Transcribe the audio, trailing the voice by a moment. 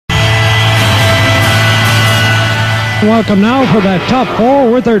Welcome now for that top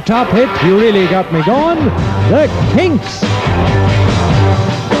four with their top hit, You Really Got Me Going, the Kinks.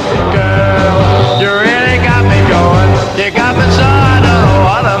 Girl, you really got me going. You got me so I don't know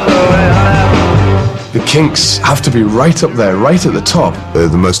what I'm doing. The Kinks have to be right up there, right at the top. They're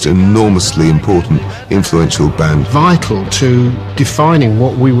the most enormously important, influential band. Vital to defining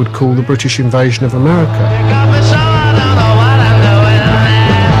what we would call the British invasion of America. You got me so I don't know what I'm doing.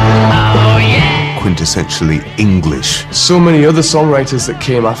 Oh, yeah. Quintessentially English. So many other songwriters that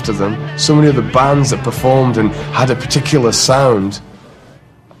came after them, so many other bands that performed and had a particular sound,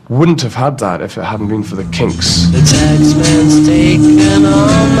 wouldn't have had that if it hadn't been for the Kinks. The taxman's taken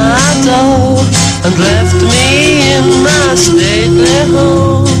all my dough and left me in my stately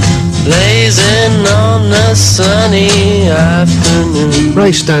home, blazing on a sunny afternoon.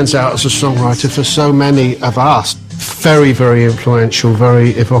 Ray stands out as a songwriter for so many of us. Very, very influential,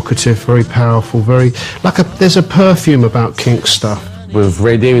 very evocative, very powerful, there's a perfume about Kinks stuff. With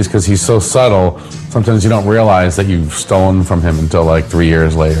Ray Davies, because he's so subtle, sometimes you don't realize that you've stolen from him until like 3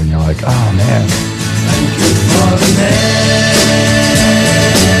 years later, and you're like, oh man. Thank you for the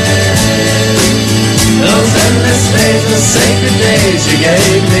those endless days and sacred days you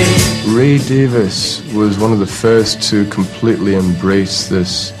gave me. Ray Davies was one of the first to completely embrace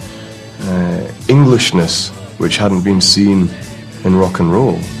this Englishness which hadn't been seen in rock and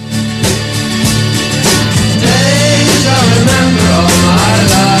roll. Days I remember all my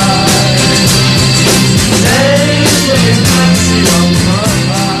life. Days when you can't see on my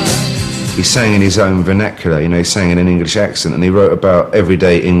mind. He sang in his own vernacular, he sang in an English accent, and he wrote about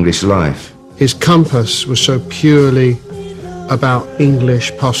everyday English life. His compass was so purely about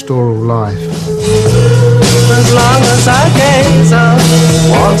English pastoral life. As long as I gaze on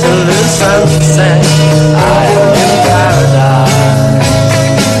Waterloo sunset, I am in paradise.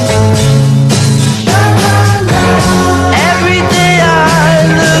 Every day I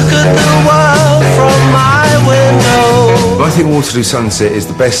look at the world from my window. But I think Waterloo Sunset is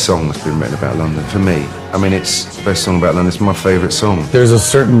the best song that's been written about London, for me. I mean, it's the best song about London, it's my favourite song. There's a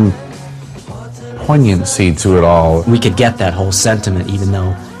certain poignancy to it all. We could get that whole sentiment even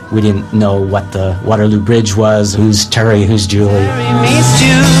though we didn't know what the Waterloo Bridge was, who's Terry, who's Julie. Terry meets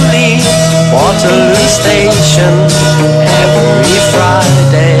Julie, Waterloo Station, every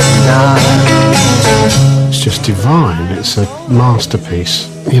Friday night. It's just divine, it's a masterpiece.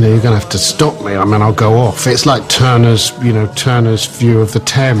 You're going to have to stop me, I'll go off. It's like Turner's view of the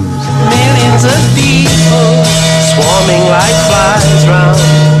Thames. Millions of people swarming like flies round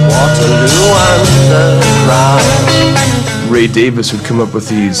Waterloo Underground. Ray Davies would come up with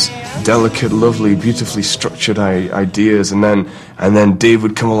these delicate, lovely, beautifully structured ideas, and then Dave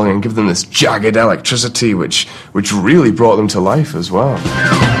would come along and give them this jagged electricity, which really brought them to life as well.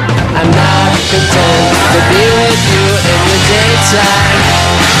 I'm not content to be with you in the daytime.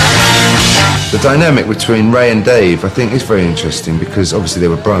 The dynamic between Ray and Dave, I think, is very interesting because obviously they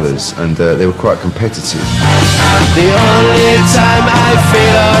were brothers and they were quite competitive. The only time I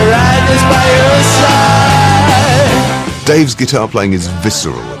feel alright is by your side. Dave's guitar playing is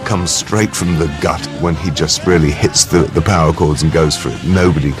visceral. It comes straight from the gut when he just really hits the power chords and goes for it.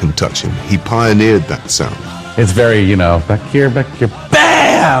 Nobody can touch him. He pioneered that sound. It's very, back here, bam!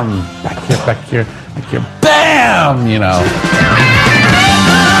 Back here, bam!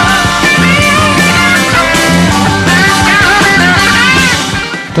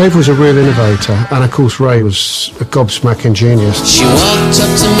 Dave was a real innovator, and of course Ray was a gobsmacking genius. She walked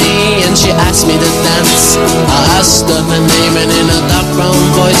up to me and she asked me to dance. I asked her her name and in a dark brown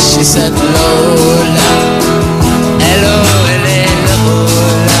voice she said Lola. Hello, hello,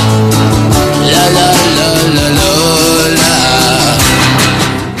 la la la la la.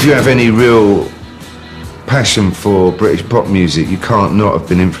 If you have any real passion for British pop music, you can't not have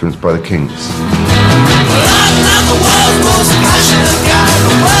been influenced by the Kinks.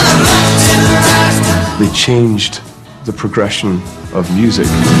 They changed the progression of music.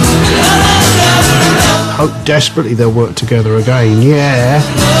 Hope desperately they'll work together again, yeah.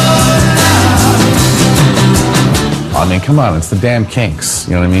 I mean, come on, it's the damn Kinks,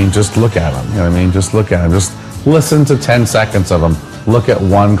 you know what I mean? Just look at them, you know what I mean? Just look at them, just listen to 10 seconds of them. Look at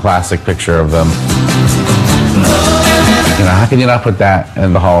one classic picture of them. How can you not put that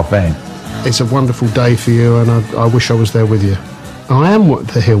in the Hall of Fame? It's a wonderful day for you, and I wish I was there with you. I am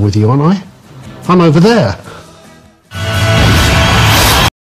here with you, aren't I? I'm over there.